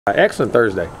Excellent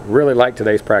Thursday. Really liked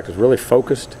today's practice. Really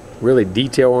focused, really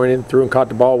detail-oriented, threw and caught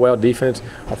the ball well. Defense,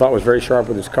 I thought was very sharp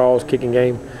with his calls, kicking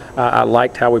game. I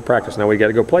liked how we practiced. Now we got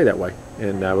to go play that way,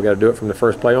 and we got to do it from the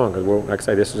first play on because, like I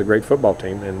say, this is a great football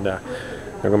team, and they're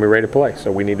going to be ready to play.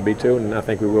 So we need to be too, and I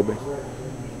think we will be.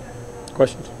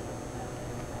 Questions?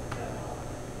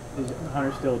 Is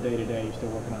Hunter still day-to-day? You're still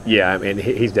working on it? Yeah, I mean,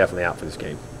 he's definitely out for this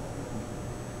game.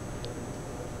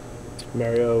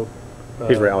 Mario?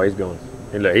 He's going.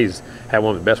 And look, he's had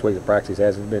one of the best weeks of practice he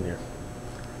has since he's been here.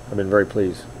 I've been very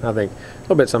pleased. I think a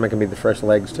little bit something can be the fresh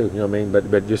legs too, you know what I mean?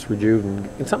 But just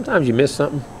rejuvenate. And sometimes you miss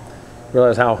something,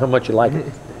 realize how much you like it.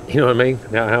 You know what I mean?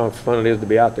 Now how fun it is to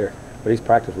be out there. But he's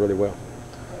practiced really well.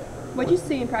 What did you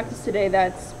see in practice today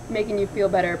that's making you feel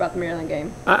better about the Maryland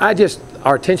game? I just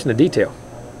our attention to detail.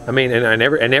 I mean, and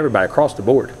everybody across the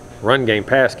board. Run game,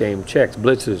 pass game, checks,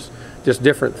 blitzes, just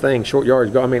different things, short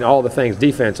yards, I mean, all the things,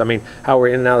 defense, I mean, how we're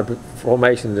in and out of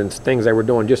formations and things they were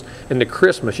doing. Just in the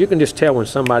crispness, you can just tell when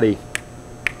somebody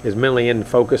is mentally in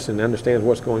focus and understands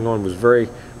what's going on. Was very,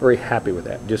 very happy with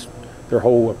that, just their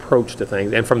whole approach to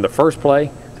things. And from the first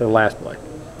play to the last play.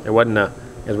 It wasn't,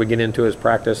 as we get into his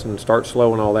practice and start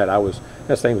slow and all that,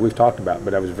 that's things we've talked about,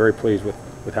 but I was very pleased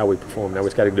with how we performed. Now we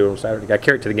just got to do it on Saturday. Got to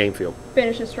carry it to the game field.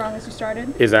 Finish as strong as you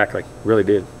started? Exactly, really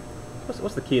did.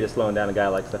 What's the key to slowing down a guy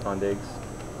like Stephon Diggs?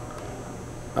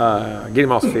 Get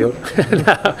him off the field.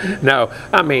 No,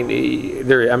 I mean, you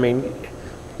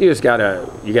just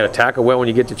gotta tackle well when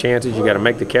you get the chances. You got to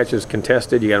make the catches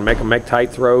contested. You got to make them make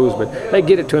tight throws. But they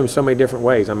get it to him so many different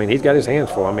ways. I mean, he's got his hands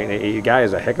full. I mean, the guy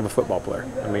is a heck of a football player.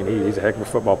 I mean, he's a heck of a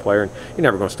football player, and you're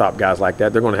never going to stop guys like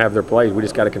that. They're going to have their plays. We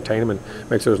just got to contain them and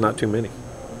make sure there's not too many.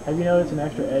 Have you noticed an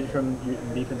extra edge from your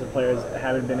defensive players that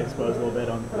haven't been exposed a little bit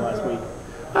on the last week?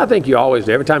 I think you always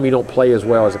do. Every time you don't play as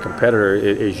well as a competitor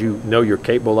as you know you're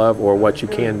capable of or what you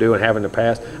can do and have in the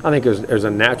past, I think there's a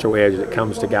natural edge that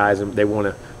comes to guys and they want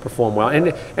to perform well.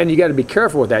 And you got to be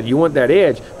careful with that. You want that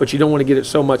edge, but you don't want to get it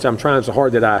so much, I'm trying so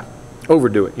hard that I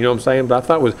overdo it. You know what I'm saying? But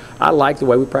I liked the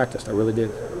way we practiced. I really did.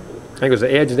 I think there's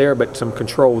an edge there, but some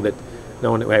control that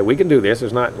knowing that, hey, we can do this.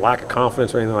 There's not lack of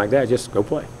confidence or anything like that. Just go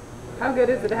play. How good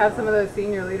is it to have some of those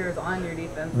senior leaders on your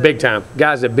defense? Big time.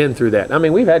 Guys that have been through that. I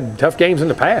mean, we've had tough games in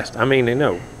the past. I mean,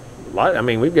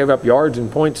 we've gave up yards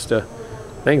and points to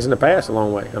things in the past a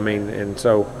long way. I mean, and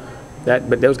so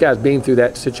but those guys being through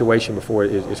that situation before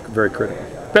is very critical,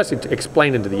 especially to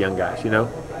explaining to the young guys, you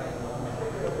know.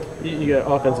 Your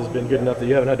offense has been good enough that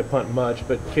you haven't had to punt much,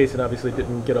 but Kaysen obviously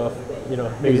didn't get off,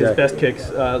 maybe his best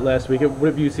kicks last week. What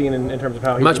have you seen in terms of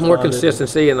how he much more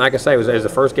consistency? And like I say, it was the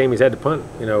first game he's had to punt,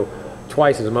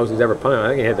 twice as most he's ever punted. I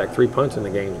think he had like 3 punts in the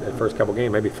game, the first couple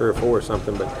games, maybe 3 or 4 or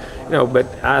something. But but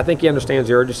I think he understands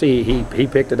the urgency. He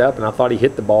picked it up, and I thought he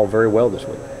hit the ball very well this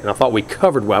week. And I thought we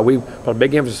covered well. We put a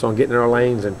big emphasis on getting in our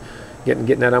lanes and getting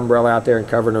that umbrella out there and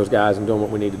covering those guys and doing what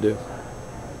we need to do.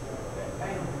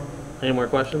 Any more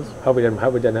questions? Hope we doesn't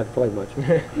have to play much.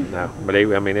 No, but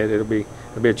it'll be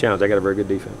a challenge. They got a very good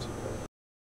defense.